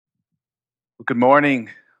Well, good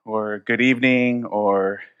morning, or good evening,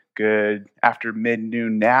 or good after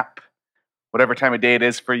mid-noon nap, whatever time of day it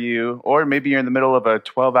is for you. Or maybe you're in the middle of a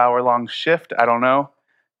 12-hour long shift. I don't know.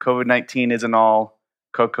 COVID 19 isn't all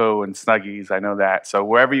cocoa and snuggies. I know that. So,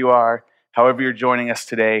 wherever you are, however you're joining us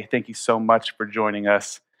today, thank you so much for joining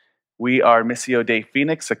us. We are Missio Dei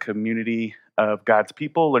Phoenix, a community of God's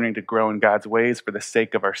people learning to grow in God's ways for the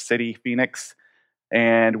sake of our city, Phoenix.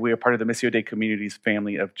 And we are part of the Missio Dei Community's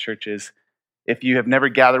family of churches. If you have never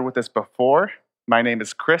gathered with us before, my name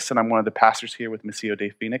is Chris, and I'm one of the pastors here with Missio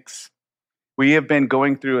Dei Phoenix. We have been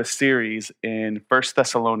going through a series in First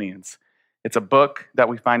Thessalonians. It's a book that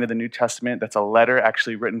we find in the New Testament that's a letter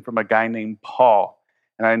actually written from a guy named Paul.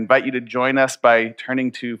 And I invite you to join us by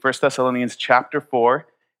turning to First Thessalonians chapter 4.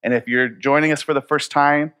 And if you're joining us for the first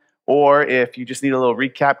time, or if you just need a little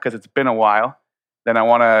recap because it's been a while, then I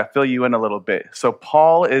want to fill you in a little bit. So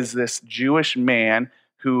Paul is this Jewish man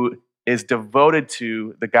who is devoted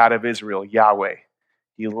to the God of Israel, Yahweh.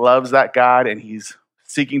 He loves that God and he's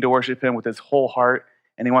seeking to worship him with his whole heart,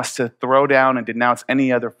 and he wants to throw down and denounce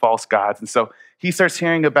any other false gods. And so he starts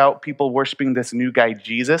hearing about people worshiping this new guy,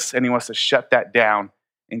 Jesus, and he wants to shut that down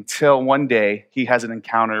until one day he has an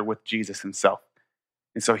encounter with Jesus himself.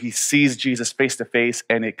 And so he sees Jesus face to face,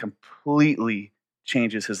 and it completely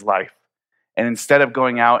changes his life. And instead of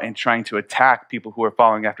going out and trying to attack people who are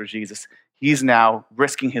following after Jesus, he's now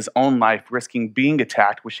risking his own life, risking being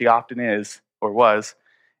attacked, which he often is or was,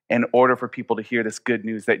 in order for people to hear this good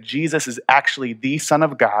news that Jesus is actually the Son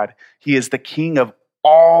of God. He is the King of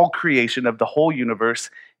all creation, of the whole universe,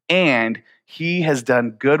 and he has done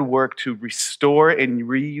good work to restore and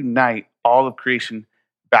reunite all of creation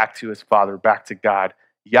back to his Father, back to God,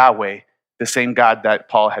 Yahweh, the same God that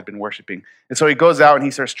Paul had been worshiping. And so he goes out and he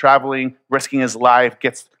starts traveling, risking his life,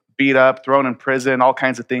 gets beat up, thrown in prison, all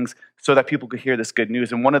kinds of things, so that people could hear this good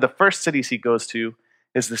news. And one of the first cities he goes to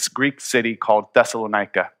is this Greek city called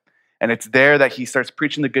Thessalonica. And it's there that he starts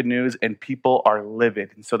preaching the good news, and people are livid.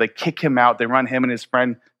 And so they kick him out. They run him and his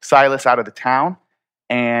friend Silas out of the town.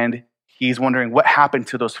 And he's wondering what happened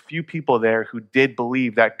to those few people there who did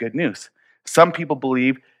believe that good news. Some people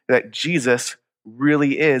believe that Jesus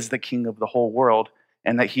really is the King of the whole world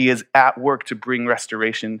and that he is at work to bring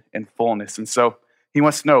restoration and fullness. And so he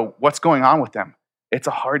wants to know what's going on with them. It's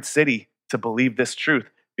a hard city to believe this truth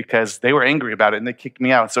because they were angry about it and they kicked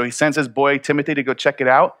me out. So he sends his boy Timothy to go check it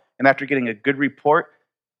out. And after getting a good report,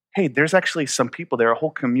 hey, there's actually some people there, a whole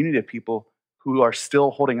community of people who are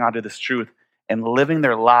still holding on to this truth and living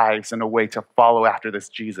their lives in a way to follow after this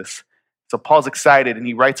Jesus. So Paul's excited and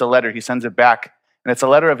he writes a letter. He sends it back. And it's a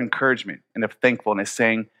letter of encouragement and of thankfulness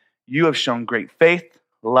saying, you have shown great faith,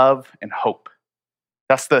 love, and hope.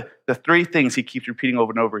 That's the three things he keeps repeating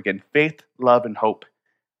over and over again: faith, love, and hope.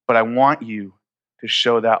 But I want you to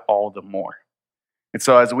show that all the more. And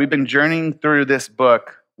so as we've been journeying through this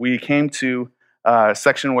book, we came to a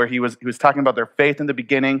section where he was talking about their faith in the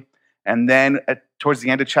beginning. And then towards the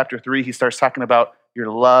end of chapter 3, he starts talking about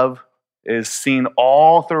your love is seen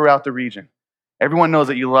all throughout the region. Everyone knows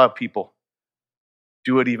that you love people.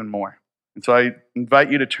 Do it even more. And so I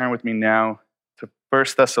invite you to turn with me now to 1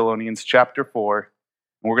 Thessalonians chapter 4,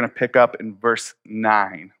 and we're going to pick up in verse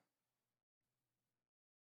 9.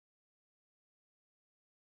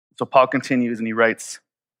 So Paul continues and he writes,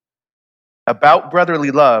 about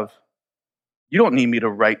brotherly love, you don't need me to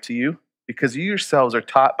write to you because you yourselves are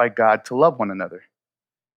taught by God to love one another.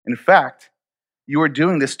 In fact, you are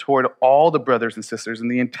doing this toward all the brothers and sisters in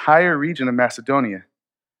the entire region of Macedonia.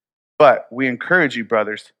 But we encourage you,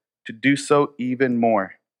 brothers, to do so even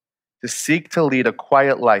more, to seek to lead a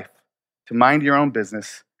quiet life, to mind your own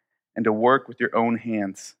business, and to work with your own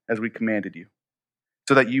hands, as we commanded you,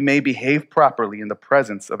 so that you may behave properly in the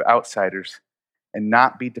presence of outsiders and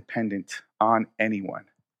not be dependent on anyone.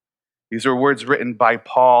 These are words written by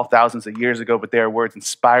Paul thousands of years ago, but they are words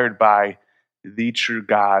inspired by the true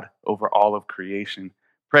God over all of creation.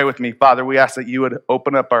 Pray with me. Father, we ask that you would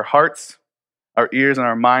open up our hearts, our ears, and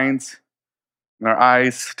our minds, and our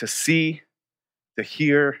eyes to see, to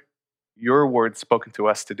hear your word spoken to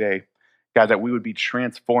us today. God, that we would be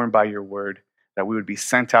transformed by your word, that we would be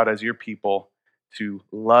sent out as your people to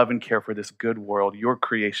love and care for this good world, your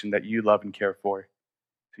creation that you love and care for,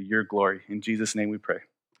 to your glory. In Jesus' name we pray.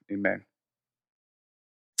 Amen.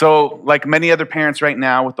 So, like many other parents right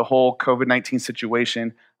now with the whole COVID-19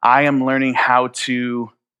 situation, I am learning how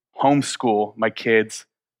to homeschool my kids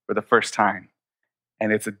for the first time.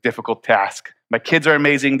 And it's a difficult task. My kids are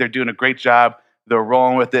amazing. They're doing a great job. They're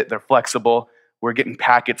rolling with it. They're flexible. We're getting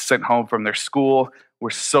packets sent home from their school. We're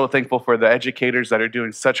so thankful for the educators that are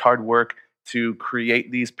doing such hard work to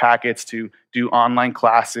create these packets, to do online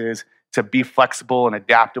classes, to be flexible and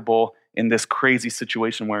adaptable in this crazy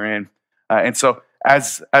situation we're in. And so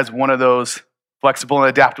as one of those flexible and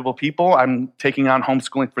adaptable people, I'm taking on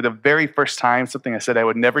homeschooling for the very first time, something I said I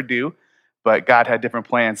would never do, but God had different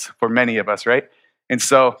plans for many of us, right? And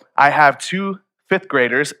so I have 2 fifth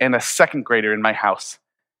graders and a second grader in my house.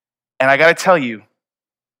 And I got to tell you,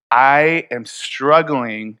 I am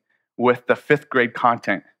struggling with the 5th grade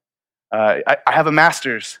content. I have a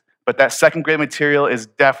master's, but that second grade material is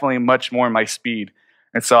definitely much more my speed.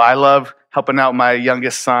 And so I love helping out my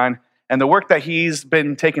youngest son. And the work that he's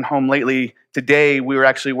been taking home lately, today we were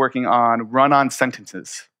actually working on run-on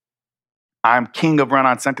sentences. I'm king of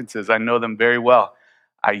run-on sentences. I know them very well.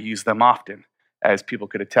 I use them often, as people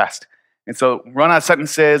could attest. And so run-on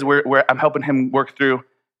sentences, I'm helping him work through,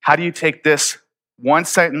 how do you take this one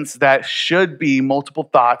sentence that should be multiple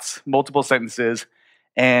thoughts, multiple sentences,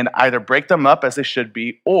 and either break them up as they should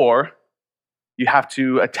be, or you have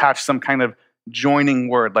to attach some kind of joining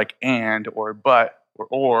word like and or but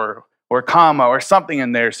or comma or something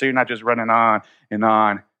in there, so you're not just running on and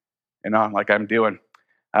on and on like I'm doing.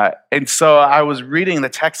 And so I was reading the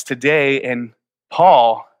text today, and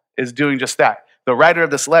Paul is doing just that. The writer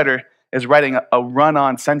of this letter is writing a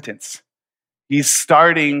run-on sentence. He's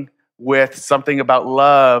starting with something about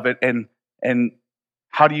love and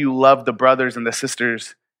how do you love the brothers and the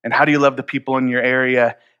sisters, and how do you love the people in your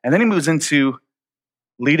area? And then he moves into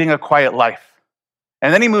leading a quiet life.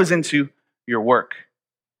 And then he moves into your work.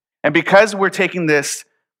 And because we're taking this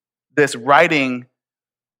writing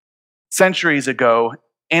centuries ago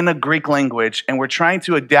in a Greek language, and we're trying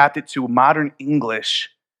to adapt it to modern English,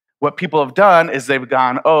 what people have done is they've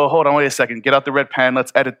gone, oh, hold on, wait a second, get out the red pen,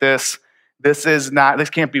 let's edit this. This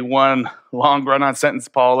can't be one long run-on sentence,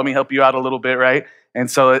 Paul. Let me help you out a little bit, right? And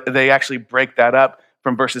so they actually break that up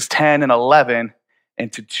from verses 10 and 11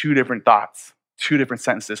 into 2 different thoughts, 2 different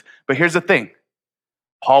sentences. But here's the thing.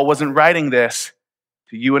 Paul wasn't writing this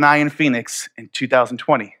to you and I in Phoenix in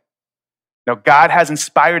 2020. Now, God has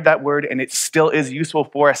inspired that word, and it still is useful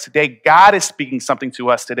for us today. God is speaking something to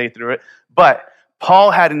us today through it. But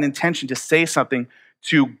Paul had an intention to say something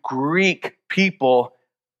to Greek people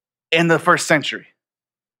in the first century.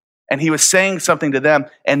 And he was saying something to them,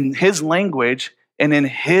 and his language and in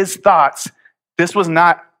his thoughts, this was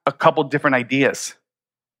not a couple different ideas.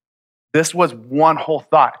 This was one whole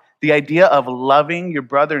thought. The idea of loving your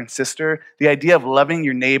brother and sister, the idea of loving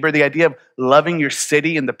your neighbor, the idea of loving your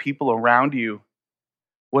city and the people around you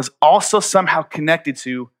was also somehow connected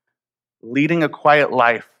to leading a quiet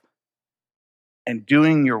life and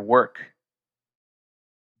doing your work,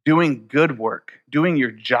 doing good work, doing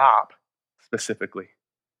your job specifically.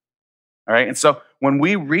 All right, and so when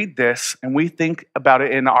we read this and we think about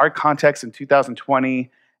it in our context in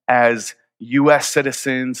 2020 as U.S.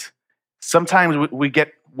 citizens, sometimes we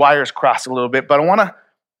get wires crossed a little bit, but I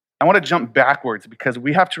want to jump backwards because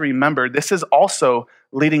we have to remember this is also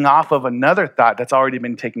leading off of another thought that's already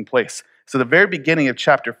been taking place. So the very beginning of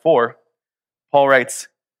chapter 4, Paul writes,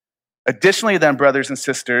 additionally then, brothers and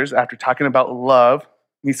sisters, after talking about love,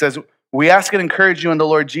 he says, we ask and encourage you in the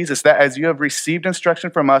Lord Jesus that as you have received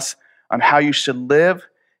instruction from us on how you should live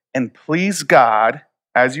and please God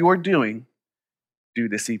as you are doing, do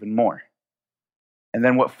this even more. And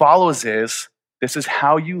then what follows is, this is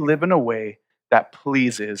how you live in a way that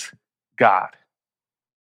pleases God.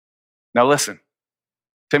 Now listen,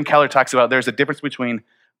 Tim Keller talks about there's a difference between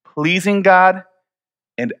pleasing God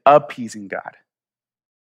and appeasing God.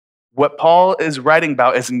 What Paul is writing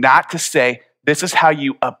about is not to say, this is how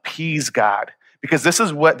you appease God, because this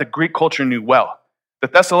is what the Greek culture knew well. The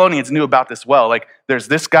Thessalonians knew about this well. Like, there's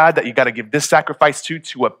this God that you got to give this sacrifice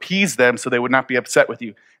to appease them so they would not be upset with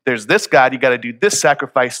you. There's this God you got to do this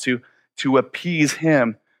sacrifice to appease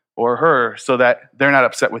him or her so that they're not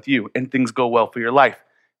upset with you and things go well for your life.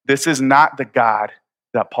 This is not the God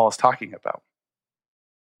that Paul's talking about.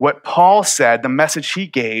 What Paul said, the message he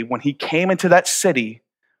gave when he came into that city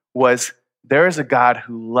was, there is a God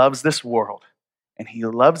who loves this world and he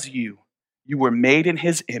loves you. You were made in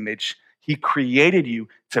his image. He created you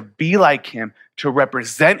to be like him, to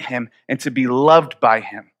represent him, and to be loved by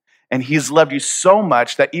him. And he's loved you so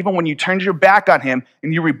much that even when you turned your back on him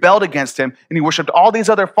and you rebelled against him and you worshiped all these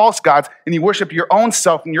other false gods and you worshiped your own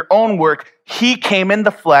self and your own work, he came in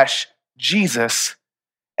the flesh, Jesus,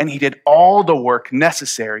 and he did all the work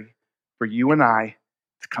necessary for you and I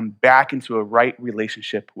to come back into a right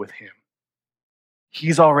relationship with him.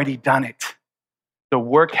 He's already done it. The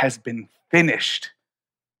work has been finished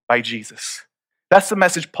by Jesus. That's the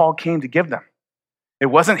message Paul came to give them. It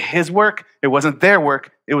wasn't his work. It wasn't their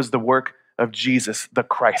work. It was the work of Jesus, the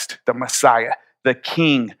Christ, the Messiah, the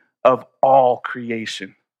King of all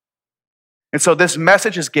creation. And so this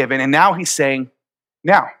message is given, and now he's saying,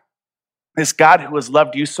 now, this God who has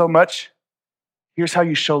loved you so much, here's how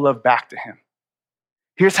you show love back to him.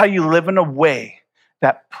 Here's how you live in a way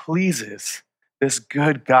that pleases this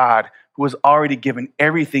good God who has already given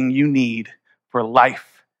everything you need for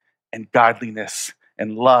life and godliness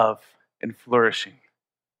and love and flourishing.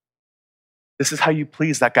 This is how you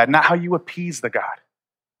please that God, not how you appease the God,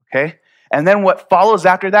 okay? And then what follows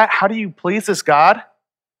after that, how do you please this God?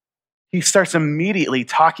 He starts immediately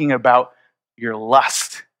talking about your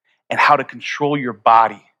lust and how to control your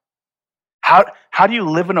body. How do you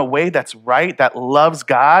live in a way that's right, that loves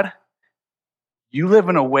God? You live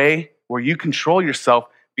in a way where you control yourself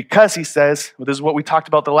because he says, well, this is what we talked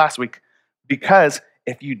about the last week, because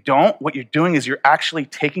if you don't, what you're doing is you're actually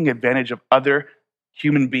taking advantage of other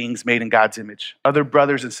human beings made in God's image, other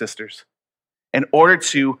brothers and sisters, in order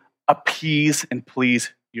to appease and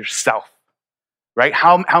please yourself, right?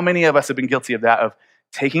 How many of us have been guilty of that, of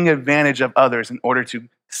taking advantage of others in order to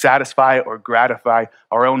satisfy or gratify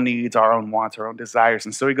our own needs, our own wants, our own desires?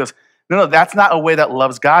 And so he goes, no, that's not a way that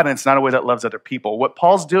loves God, and it's not a way that loves other people. What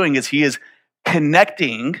Paul's doing is he is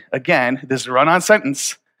connecting, again, this run-on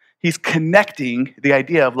sentence, he's connecting the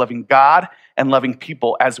idea of loving God and loving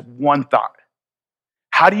people as one thought.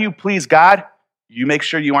 How do you please God? You make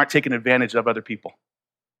sure you aren't taking advantage of other people.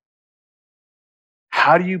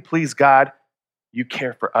 How do you please God? You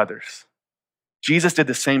care for others. Jesus did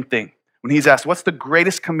the same thing. When he's asked, what's the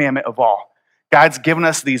greatest commandment of all? God's given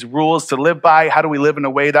us these rules to live by. How do we live in a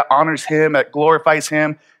way that honors him, that glorifies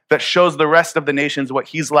him, that shows the rest of the nations what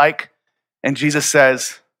he's like? And Jesus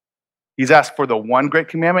says, he's asked for the one great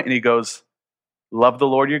commandment, and he goes, love the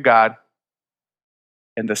Lord your God.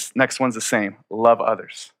 And this next one's the same, love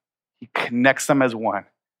others. He connects them as one.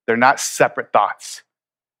 They're not separate thoughts.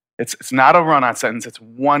 It's not a run-on sentence. It's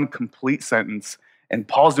one complete sentence. And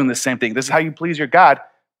Paul's doing the same thing. This is how you please your God.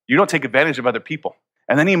 You don't take advantage of other people.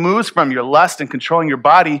 And then he moves from your lust and controlling your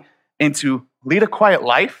body into lead a quiet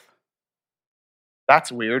life.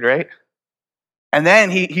 That's weird, right? And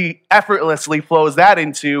then he effortlessly flows that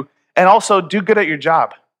into, and also do good at your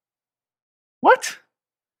job. What?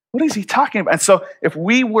 What is he talking about? And so if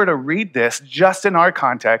we were to read this just in our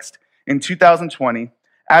context in 2020,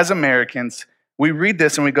 as Americans, we read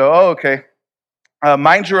this and we go, oh, okay,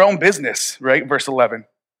 mind your own business, right? Verse 11.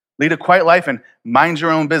 Lead a quiet life and mind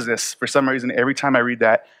your own business. For some reason, every time I read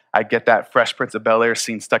that, I get that Fresh Prince of Bel-Air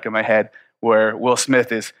scene stuck in my head where Will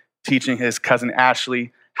Smith is teaching his cousin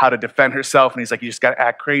Ashley how to defend herself. And he's like, you just got to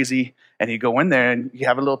act crazy. And you go in there and you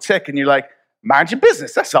have a little tick and you're like, mind your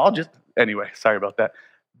business. That's all. Anyway, sorry about that.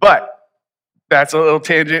 But that's a little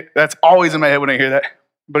tangent. That's always in my head when I hear that.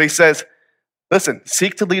 But he says, listen,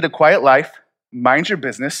 seek to lead a quiet life, mind your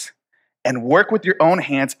business, and work with your own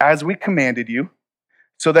hands as we commanded you,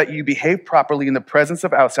 so that you behave properly in the presence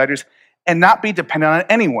of outsiders and not be dependent on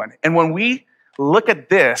anyone. And when we look at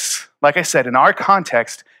this, like I said, in our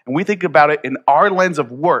context, and we think about it in our lens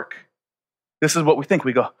of work, this is what we think.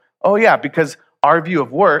 We go, oh yeah, because our view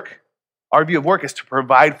of work is to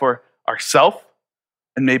provide for ourselves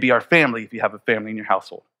and maybe our family, if you have a family in your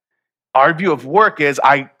household. Our view of work is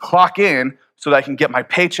I clock in so that I can get my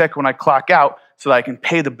paycheck when I clock out, so that I can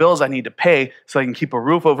pay the bills I need to pay, so I can keep a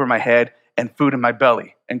roof over my head and food in my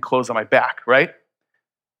belly and clothes on my back, right?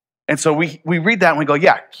 And so we read that and we go,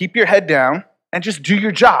 yeah, keep your head down and just do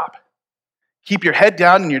your job. Keep your head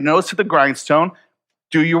down and your nose to the grindstone.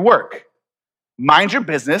 Do your work. Mind your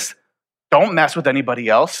business. Don't mess with anybody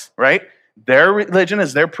else, right? Their religion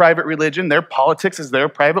is their private religion. Their politics is their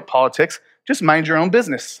private politics. Just mind your own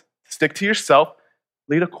business. Stick to yourself.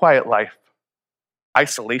 Lead a quiet life.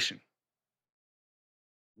 Isolation.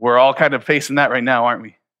 We're all kind of facing that right now, aren't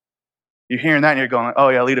we? You're hearing that and you're going, oh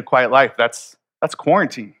yeah, lead a quiet life. That's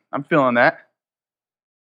quarantine. I'm feeling that.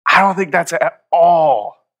 I don't think that's at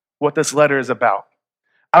all what this letter is about.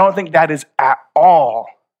 I don't think that is at all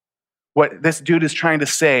what this dude is trying to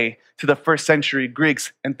say to the first century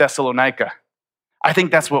Greeks in Thessalonica. I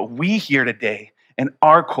think that's what we hear today in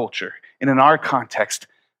our culture and in our context,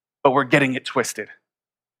 but we're getting it twisted.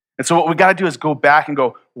 And so what we got to do is go back and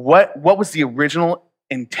go, what was the original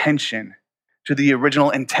intention to the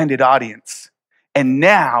original intended audience? And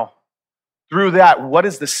now, through that, what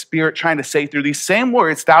is the Spirit trying to say through these same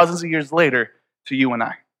words thousands of years later to you and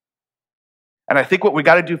I? And I think what we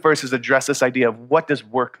got to do first is address this idea of what does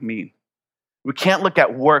work mean? We can't look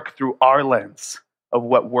at work through our lens of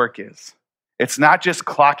what work is. It's not just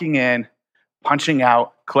clocking in, punching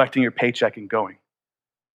out, collecting your paycheck, and going.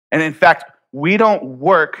 And in fact, we don't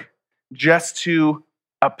work just to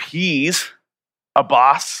appease a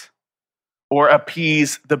boss or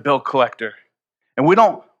appease the bill collector. And we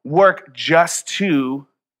don't work just to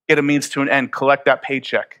get a means to an end, collect that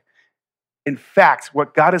paycheck. In fact,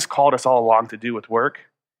 what God has called us all along to do with work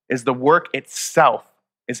is the work itself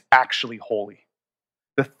is actually holy.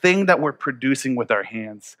 The thing that we're producing with our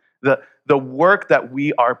hands, the work that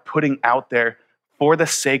we are putting out there for the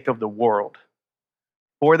sake of the world,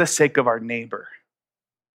 for the sake of our neighbor,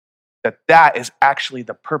 that is actually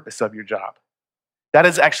the purpose of your job. That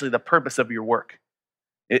is actually the purpose of your work.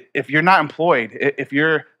 If you're not employed, if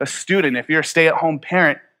you're a student, if you're a stay-at-home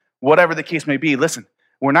parent, whatever the case may be, listen,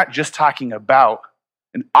 we're not just talking about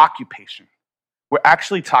an occupation. We're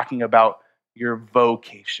actually talking about your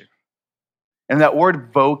vocation. And that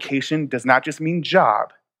word vocation does not just mean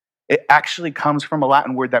job. It actually comes from a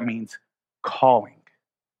Latin word that means calling.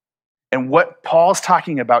 And what Paul's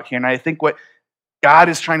talking about here, and I think what God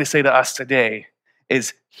is trying to say to us today,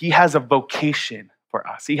 is he has a vocation for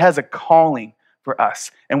us. He has a calling for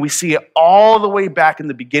us. And we see it all the way back in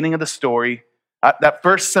the beginning of the story, that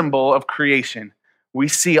first symbol of creation. We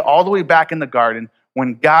see it all the way back in the garden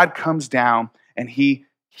when God comes down and he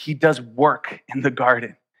does work in the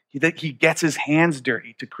garden. He gets his hands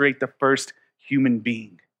dirty to create the first human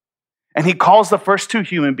being. And he calls the first two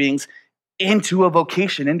human beings into a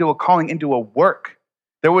vocation, into a calling, into a work.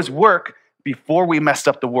 There was work before we messed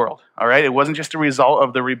up the world, all right? It wasn't just a result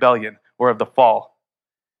of the rebellion or of the fall.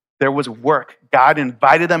 There was work. God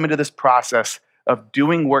invited them into this process of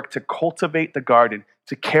doing work to cultivate the garden,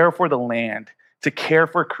 to care for the land, to care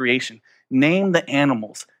for creation, name the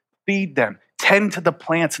animals, feed them, tend to the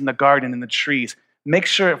plants in the garden and the trees, make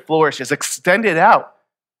sure it flourishes, extend it out.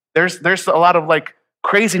 There's a lot of like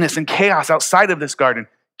craziness and chaos outside of this garden.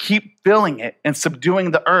 Keep filling it and subduing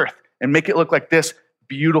the earth and make it look like this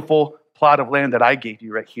beautiful plot of land that I gave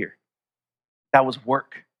you right here. That was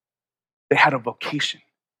work. They had a vocation.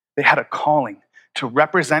 They had a calling to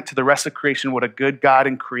represent to the rest of creation what a good God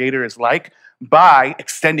and creator is like by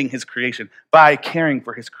extending his creation, by caring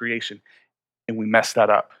for his creation. And we messed that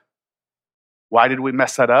up. Why did we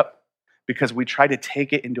mess that up? Because we tried to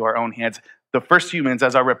take it into our own hands. The first humans,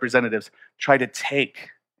 as our representatives, tried to take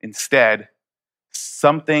instead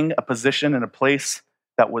something, a position, and a place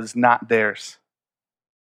that was not theirs.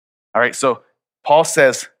 All right, so Paul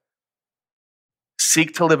says,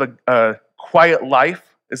 seek to live a quiet life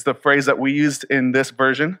is the phrase that we used in this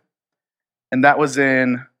version. And that was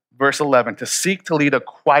in verse 11, to seek to lead a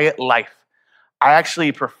quiet life. I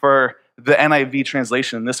actually prefer the NIV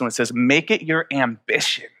translation in this one. It says, make it your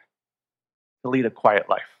ambition to lead a quiet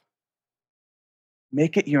life.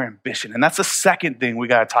 Make it your ambition. And that's the second thing we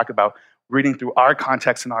got to talk about reading through our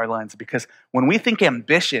context and our lens. Because when we think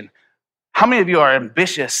ambition, how many of you are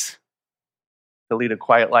ambitious to lead a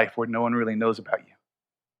quiet life where no one really knows about you?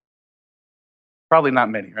 Probably not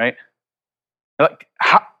many, right?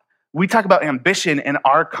 We talk about ambition in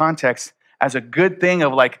our context as a good thing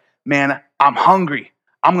of like, man, I'm hungry.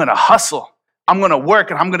 I'm going to hustle. I'm going to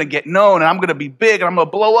work and I'm going to get known and I'm going to be big and I'm going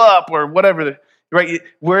to blow up or whatever, right?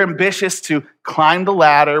 We're ambitious to climb the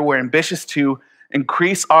ladder. We're ambitious to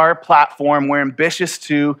increase our platform. We're ambitious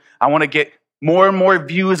to, I want to get more and more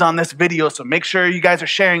views on this video, so make sure you guys are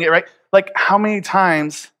sharing it, right? Like, how many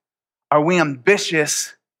times are we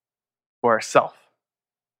ambitious for ourselves?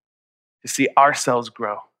 To see ourselves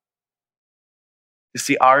grow, to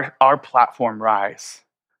see our platform rise,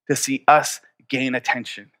 to see us gain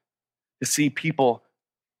attention, to see people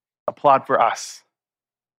applaud for us.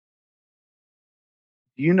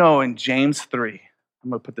 You know, in James 3, I'm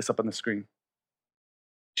going to put this up on the screen.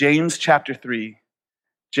 James chapter 3,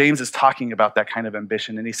 James is talking about that kind of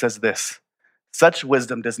ambition, and he says this, such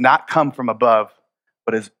wisdom does not come from above,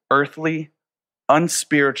 but is earthly,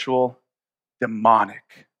 unspiritual,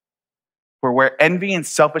 demonic. For where envy and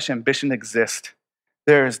selfish ambition exist,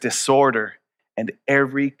 there is disorder and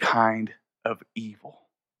every kind of evil.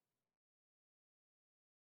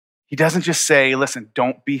 He doesn't just say, listen,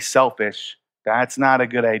 don't be selfish. That's not a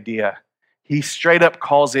good idea. He straight up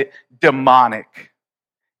calls it demonic.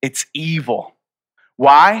 It's evil.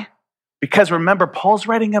 Why? Because remember, Paul's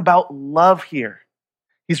writing about love here.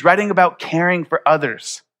 He's writing about caring for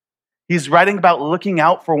others. He's writing about looking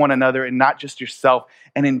out for one another and not just yourself.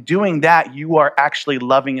 And in doing that, you are actually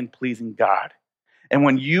loving and pleasing God. And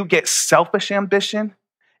when you get selfish ambition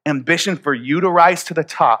for you to rise to the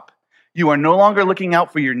top, you are no longer looking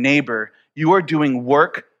out for your neighbor. You are doing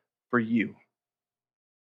work for you.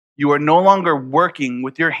 You are no longer working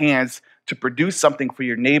with your hands to produce something for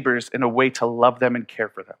your neighbors in a way to love them and care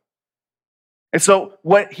for them. And so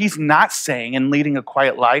what he's not saying in leading a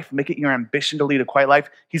quiet life, make it your ambition to lead a quiet life,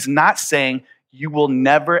 he's not saying you will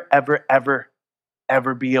never, ever, ever,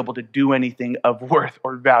 ever be able to do anything of worth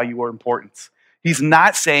or value or importance. He's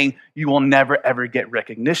not saying you will never, ever get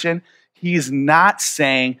recognition. He's not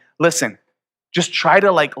saying, listen, just try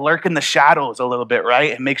to like lurk in the shadows a little bit,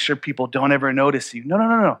 right? And make sure people don't ever notice you.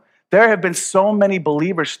 No. There have been so many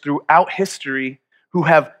believers throughout history who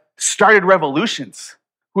have started revolutions,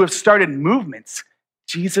 who have started movements.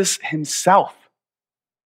 Jesus himself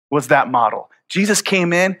was that model. Jesus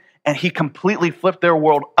came in and he completely flipped their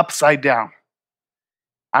world upside down.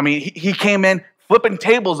 I mean, he came in flipping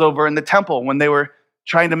tables over in the temple when they were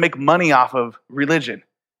trying to make money off of religion.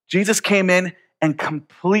 Jesus came in and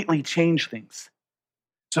completely changed things.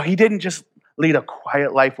 So he didn't just lead a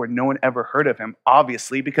quiet life where no one ever heard of him,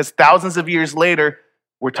 obviously, because thousands of years later,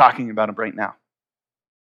 we're talking about him right now.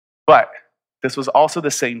 But this was also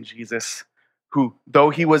the same Jesus who, though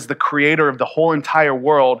he was the creator of the whole entire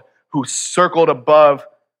world, who circled above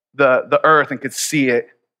the earth and could see it,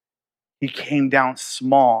 he came down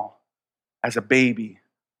small as a baby,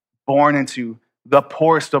 born into the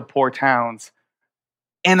poorest of poor towns,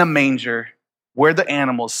 in a manger where the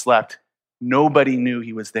animals slept. Nobody knew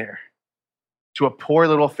he was there. To a poor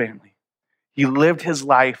little family. He lived his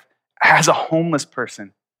life as a homeless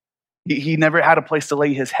person. He never had a place to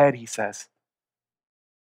lay his head, he says.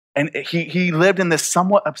 And he lived in this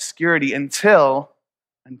somewhat obscurity until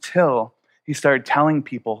he started telling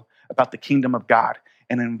people about the kingdom of God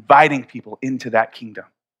and inviting people into that kingdom.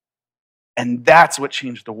 And that's what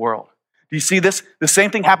changed the world. Do you see this? The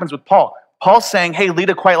same thing happens with Paul. Paul's saying, hey, lead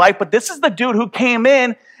a quiet life, but this is the dude who came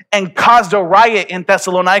in and caused a riot in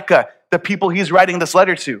Thessalonica, the people he's writing this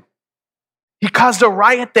letter to. He caused a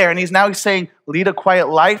riot there, and he's saying, lead a quiet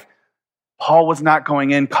life. Paul was not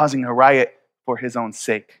going in causing a riot for his own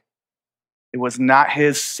sake. It was not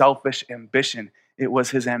his selfish ambition. It was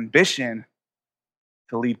his ambition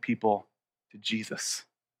to lead people to Jesus.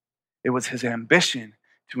 It was his ambition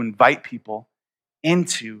to invite people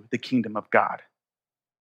into the kingdom of God.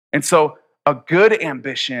 And so a good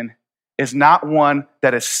ambition is not one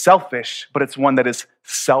that is selfish, but it's one that is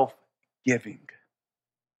self-giving.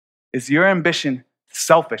 Is your ambition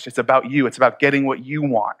selfish? It's about you. It's about getting what you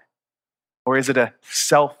want. Or is it a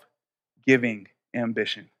self-giving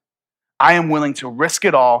ambition? I am willing to risk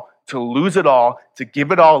it all, to lose it all, to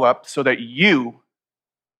give it all up so that you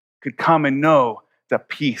could come and know the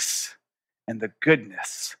peace and the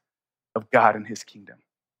goodness of God and his kingdom,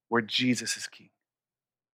 where Jesus is king.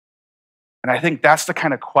 And I think that's the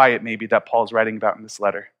kind of quiet maybe that Paul's writing about in this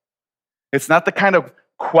letter. It's not the kind of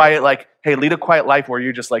quiet like, hey, lead a quiet life where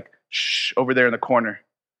you're just like, shh, over there in the corner.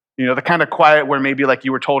 You know, the kind of quiet where maybe like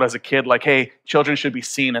you were told as a kid, like, hey, children should be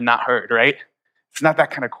seen and not heard, right? It's not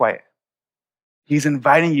that kind of quiet. He's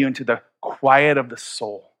inviting you into the quiet of the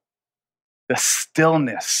soul, the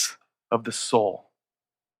stillness of the soul,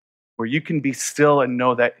 where you can be still and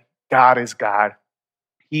know that God is God.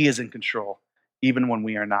 He is in control, even when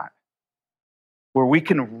we are not. Where we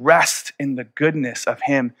can rest in the goodness of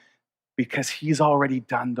him because he's already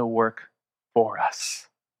done the work for us.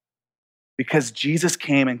 Because Jesus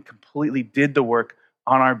came and completely did the work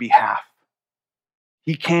on our behalf.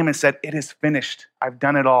 He came and said, it is finished. I've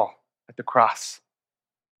done it all at the cross.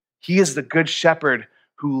 He is the good shepherd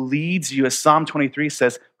who leads you, as Psalm 23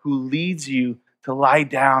 says, who leads you to lie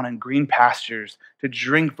down in green pastures, to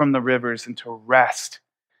drink from the rivers, and to rest.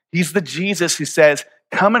 He's the Jesus who says,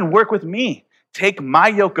 come and work with me. Take my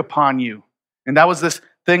yoke upon you. And that was this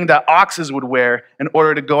thing that oxes would wear in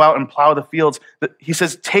order to go out and plow the fields. He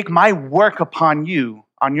says, take my work upon you,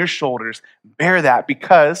 on your shoulders. Bear that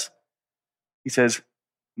because, he says,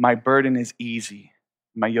 my burden is easy.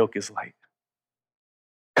 My yoke is light.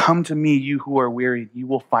 Come to me, you who are weary, you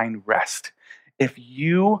will find rest. If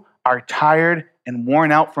you are tired and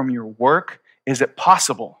worn out from your work, is it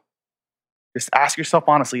possible? Just ask yourself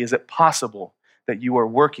honestly, is it possible that you are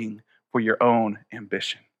working for your own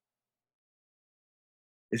ambition?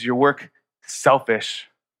 Is your work selfish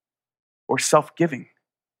or self-giving?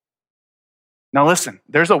 Now listen,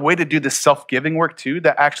 there's a way to do this self-giving work too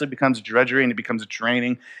that actually becomes drudgery and it becomes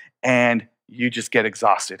draining and you just get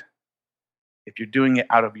exhausted if you're doing it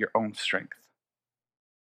out of your own strength.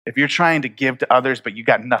 If you're trying to give to others but you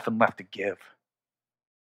got nothing left to give.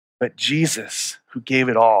 But Jesus, who gave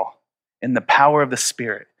it all in the power of the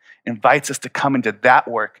Spirit, invites us to come into that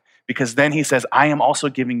work because then he says, I am also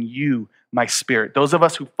giving you my Spirit. Those of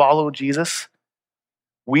us who follow Jesus,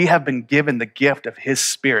 we have been given the gift of his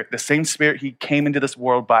Spirit, the same Spirit he came into this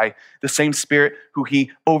world by, the same Spirit who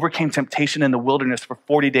he overcame temptation in the wilderness for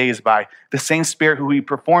 40 days by, the same Spirit who he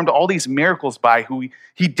performed all these miracles by, who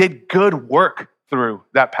he did good work through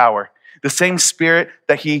that power, the same Spirit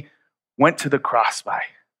that he went to the cross by,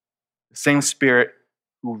 the same Spirit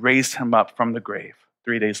who raised him up from the grave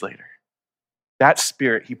 3 days later. That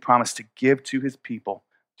Spirit he promised to give to his people,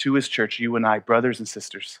 to his church, you and I, brothers and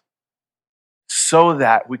sisters, so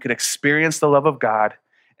that we could experience the love of God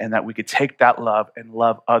and that we could take that love and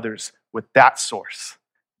love others with that source,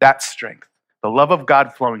 that strength, the love of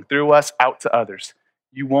God flowing through us out to others.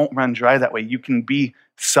 You won't run dry that way. You can be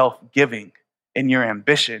self-giving in your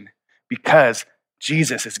ambition because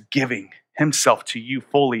Jesus is giving himself to you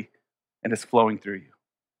fully and is flowing through you.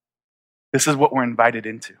 This is what we're invited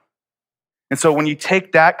into. And so when you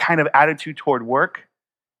take that kind of attitude toward work,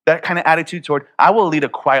 that kind of attitude toward, I will lead a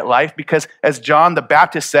quiet life because as John the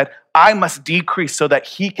Baptist said, I must decrease so that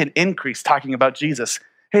he can increase, talking about Jesus.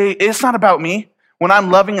 Hey, it's not about me. When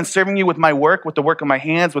I'm loving and serving you with my work, with the work of my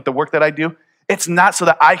hands, with the work that I do, it's not so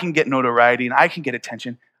that I can get notoriety and I can get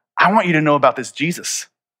attention. I want you to know about this Jesus.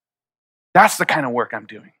 That's the kind of work I'm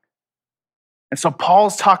doing. And so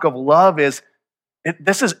Paul's talk of love this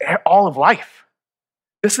is all of life.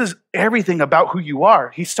 This is everything about who you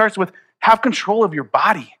are. He starts with, have control of your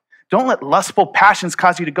body. Don't let lustful passions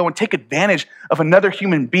cause you to go and take advantage of another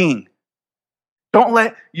human being. Don't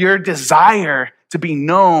let your desire to be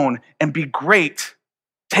known and be great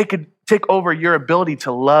take over your ability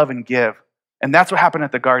to love and give. And that's what happened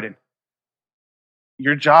at the garden.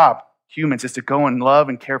 Your job, humans, is to go and love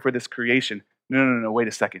and care for this creation. No, wait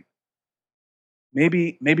a second.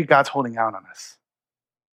 Maybe God's holding out on us.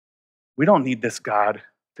 We don't need this God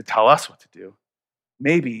to tell us what to do.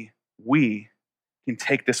 Maybe we can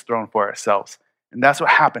take this throne for ourselves. And that's what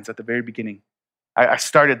happens at the very beginning. I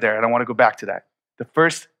started there, and I want to go back to that. The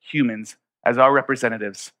first humans, as our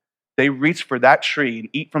representatives, they reached for that tree and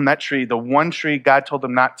eat from that tree, the one tree God told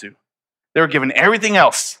them not to. They were given everything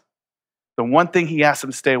else. The one thing he asked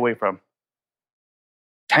them to stay away from.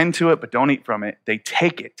 Tend to it, but don't eat from it. They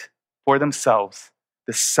take it for themselves,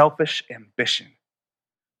 this selfish ambition,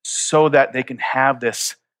 so that they can have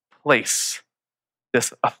this place,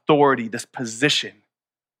 this authority, this position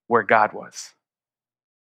where God was.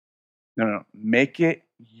 No. Make it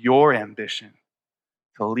your ambition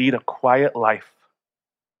to lead a quiet life,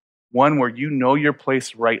 one where you know your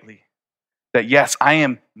place rightly. That yes, I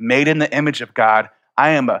am made in the image of God. I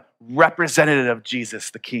am a representative of Jesus,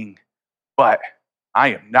 the King, but I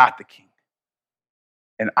am not the King.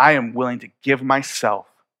 And I am willing to give myself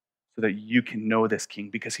so that you can know this King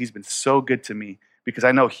because he's been so good to me, because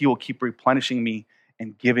I know he will keep replenishing me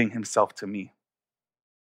and giving himself to me.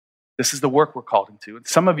 This is the work we're called into. And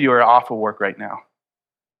some of you are off of work right now.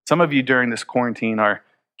 Some of you during this quarantine are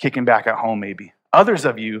kicking back at home maybe. Others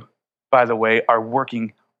of you, by the way, are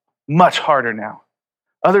working much harder now.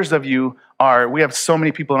 Others of you we have so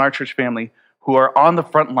many people in our church family who are on the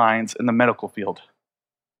front lines in the medical field.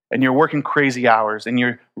 And you're working crazy hours and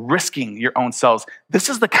you're risking your own selves. This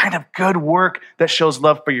is the kind of good work that shows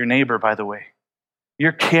love for your neighbor, by the way.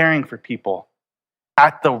 You're caring for people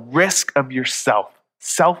at the risk of yourself,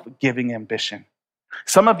 self-giving ambition.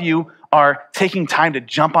 Some of you are taking time to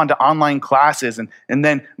jump onto online classes and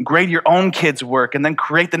then grade your own kids' work and then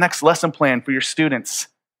create the next lesson plan for your students.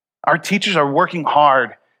 Our teachers are working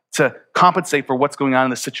hard to compensate for what's going on in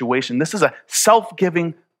the situation. This is a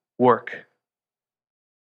self-giving work.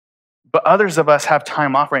 But others of us have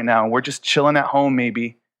time off right now, and we're just chilling at home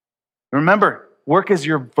maybe. Remember, work is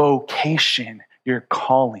your vocation, your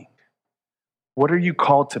calling. What are you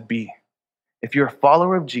called to be? If you're a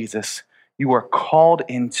follower of Jesus, you are called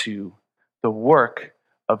into the work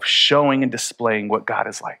of showing and displaying what God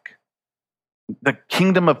is like. The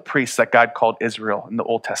kingdom of priests that God called Israel in the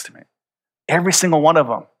Old Testament. Every single one of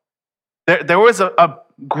them. There was a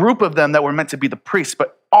group of them that were meant to be the priests,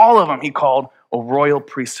 but all of them he called a royal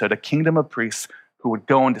priesthood, a kingdom of priests who would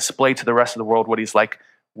go and display to the rest of the world what he's like.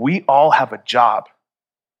 We all have a job.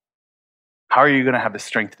 How are you going to have the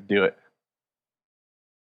strength to do it?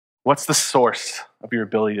 What's the source of your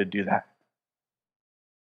ability to do that?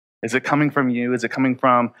 Is it coming from you? Is it coming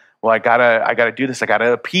from, well, I gotta do this. I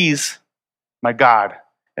gotta appease my God.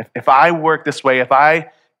 If I work this way, if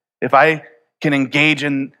I can engage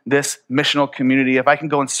in this missional community, if I can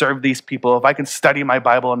go and serve these people, if I can study my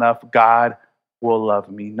Bible enough, God will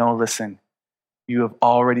love me. No, listen, you have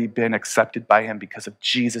already been accepted by him because of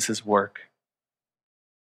Jesus' work.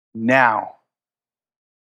 Now,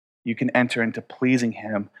 you can enter into pleasing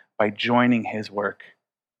him by joining his work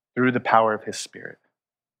through the power of his Spirit.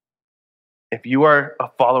 If you are a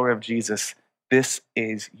follower of Jesus, this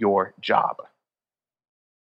is your job.